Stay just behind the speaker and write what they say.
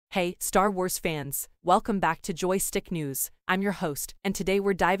Hey, Star Wars fans! Welcome back to Joystick News. I'm your host, and today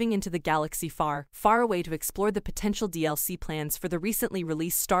we're diving into the galaxy far, far away to explore the potential DLC plans for the recently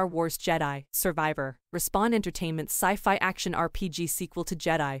released Star Wars Jedi, Survivor. Respawn Entertainment's sci-fi action RPG sequel to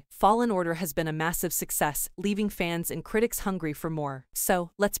Jedi, Fallen Order has been a massive success, leaving fans and critics hungry for more.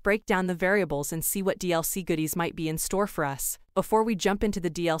 So, let's break down the variables and see what DLC goodies might be in store for us. Before we jump into the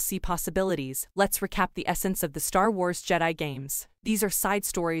DLC possibilities, let's recap the essence of the Star Wars Jedi games. These are side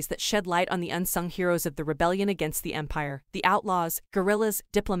stories that shed light on the unsung heroes of the rebellion against the Empire, the outlaws, guerrillas,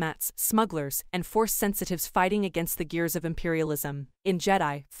 diplomats, smugglers, and Force sensitives fighting against the gears of imperialism. In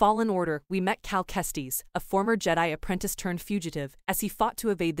Jedi, Fallen Order, we met Cal Kestis, a former Jedi apprentice turned fugitive, as he fought to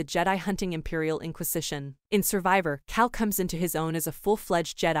evade the Jedi-hunting Imperial Inquisition. In Survivor, Cal comes into his own as a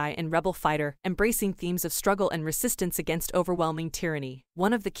full-fledged Jedi and rebel fighter, embracing themes of struggle and resistance against overwhelming tyranny.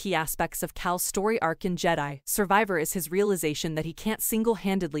 One of the key aspects of Cal's story arc in Jedi, Survivor is his realization that he can't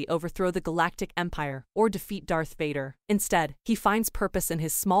single-handedly overthrow the Galactic Empire or defeat Darth Vader. Instead, he finds purpose in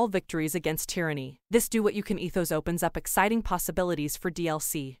his small victories against tyranny. This do-what-you-can ethos opens up exciting possibilities for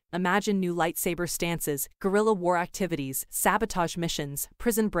DLC. Imagine new lightsaber stances, guerrilla war activities, sabotage missions,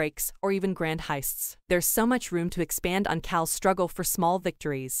 prison breaks, or even grand heists. There's so much room to expand on Cal's struggle for small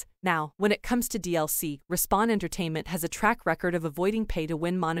victories. Now, when it comes to DLC, Respawn Entertainment has a track record of avoiding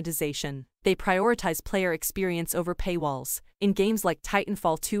pay-to-win monetization. They prioritize player experience over paywalls. In games like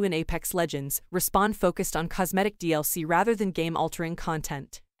Titanfall 2 and Apex Legends, Respawn focused on cosmetic DLC rather than game-altering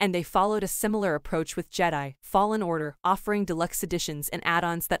content. And they followed a similar approach with Jedi, Fallen Order, offering deluxe editions and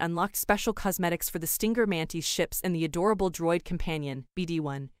add-ons that unlocked special cosmetics for the Stinger Mantis ships and the adorable droid companion,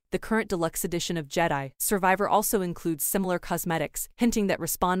 BD-1. The current deluxe edition of Jedi, Survivor also includes similar cosmetics, hinting that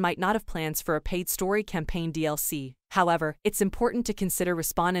Respawn might not have plans for a paid story campaign DLC. However, it's important to consider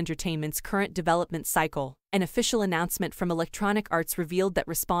Respawn Entertainment's current development cycle. An official announcement from Electronic Arts revealed that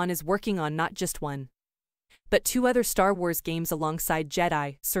Respawn is working on not just one, but two other Star Wars games alongside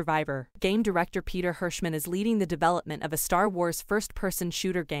Jedi, Survivor. Game director Peter Hirschman is leading the development of a Star Wars first-person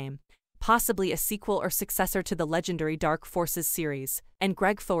shooter game, possibly a sequel or successor to the legendary Dark Forces series. And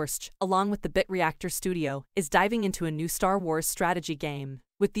Greg Forrest, along with the Bit Reactor Studio, is diving into a new Star Wars strategy game.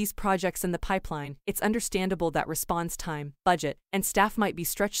 With these projects in the pipeline, it's understandable that Respawn's time, budget, and staff might be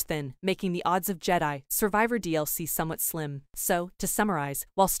stretched thin, making the odds of Jedi, Survivor DLC somewhat slim. So, to summarize,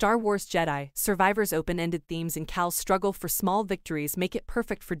 while Star Wars Jedi, Survivor's open-ended themes and Cal's struggle for small victories make it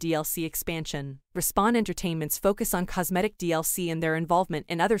perfect for DLC expansion, Respawn Entertainment's focus on cosmetic DLC and their involvement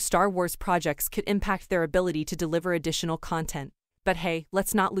in other Star Wars projects could impact their ability to deliver additional content. But hey,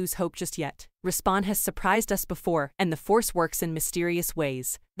 let's not lose hope just yet. Respawn has surprised us before, and the Force works in mysterious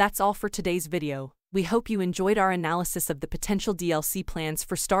ways. That's all for today's video. We hope you enjoyed our analysis of the potential DLC plans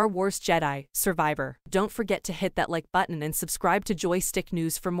for Star Wars Jedi, Survivor. Don't forget to hit that like button and subscribe to Joystick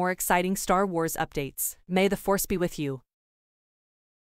News for more exciting Star Wars updates. May the Force be with you.